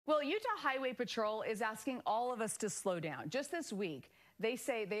Well, Utah Highway Patrol is asking all of us to slow down. Just this week, they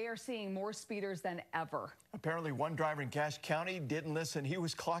say they are seeing more speeders than ever. Apparently, one driver in Cache County didn't listen. He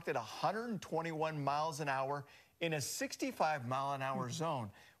was clocked at 121 miles an hour in a 65-mile-an-hour zone.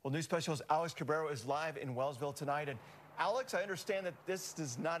 Well, news specialist Alex Cabrera is live in Wellsville tonight. And Alex, I understand that this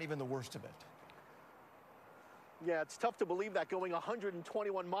is not even the worst of it. Yeah, it's tough to believe that going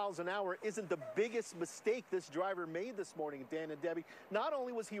 121 miles an hour isn't the biggest mistake this driver made this morning, Dan and Debbie. Not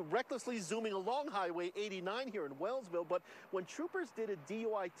only was he recklessly zooming along Highway 89 here in Wellsville, but when troopers did a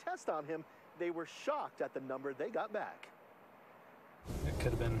DUI test on him, they were shocked at the number they got back. It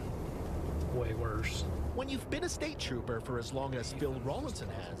could have been way worse. When you've been a state trooper for as long as Phil Rawlinson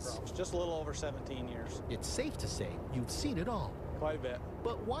has, Just a little over 17 years. it's safe to say you've seen it all. Quite a bit.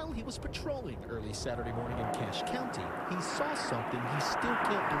 But while he was patrolling early Saturday morning in Cache County, he saw something he still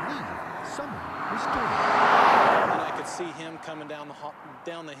can't believe someone was doing. And I could see him coming down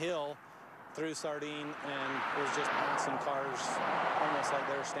the hill through Sardine, and it was just passing cars almost like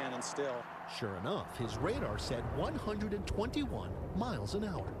they were standing still. Sure enough, his radar said 121 miles an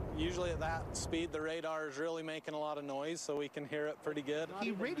hour. Usually at that speed, the radar is really making a lot of noise, so we can hear it pretty good.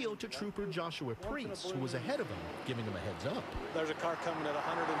 He radioed to Trooper Joshua Priest, who was ahead of him, giving him a heads up. There's a car coming at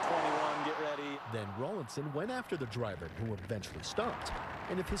 121, get ready. Then Rawlinson went after the driver, who eventually stopped.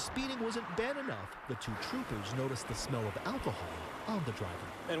 And if his speeding wasn't bad enough, the two troopers noticed the smell of alcohol on the driver.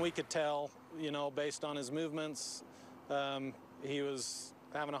 And we could tell, you know, based on his movements, he was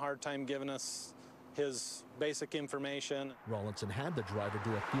having a hard time giving us his basic information. Rawlinson had the driver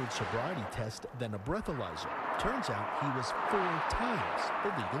do a field sobriety test, then a breathalyzer. Turns out he was 4 times the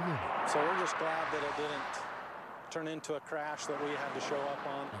legal limit. So we're just glad that it didn't turn into a crash that we had to show up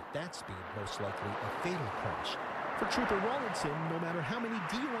on. At that speed, most likely a fatal crash. For Trooper Rawlinson, no matter how many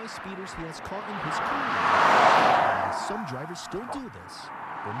DUI speeders he has caught in his career, some drivers still do this,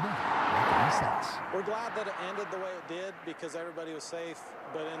 will never make any sense. We're glad that it ended the way it did because everybody was safe,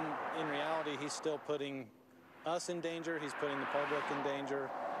 but in reality, he's still putting us in danger. He's putting the public in danger,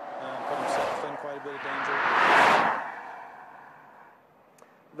 put himself in quite a bit of danger.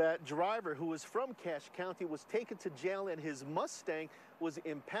 That driver, who was from Cache County, was taken to jail and his Mustang was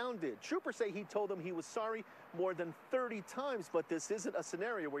impounded. Troopers say he told them he was sorry more than 30 times, but this isn't a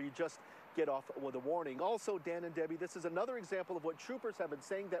scenario where you just get off with a warning. Also, Dan and Debbie, this is another example of what troopers have been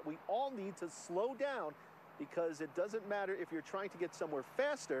saying, that we all need to slow down, because it doesn't matter if you're trying to get somewhere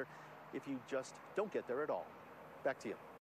faster if you just don't get there at all. Back to you.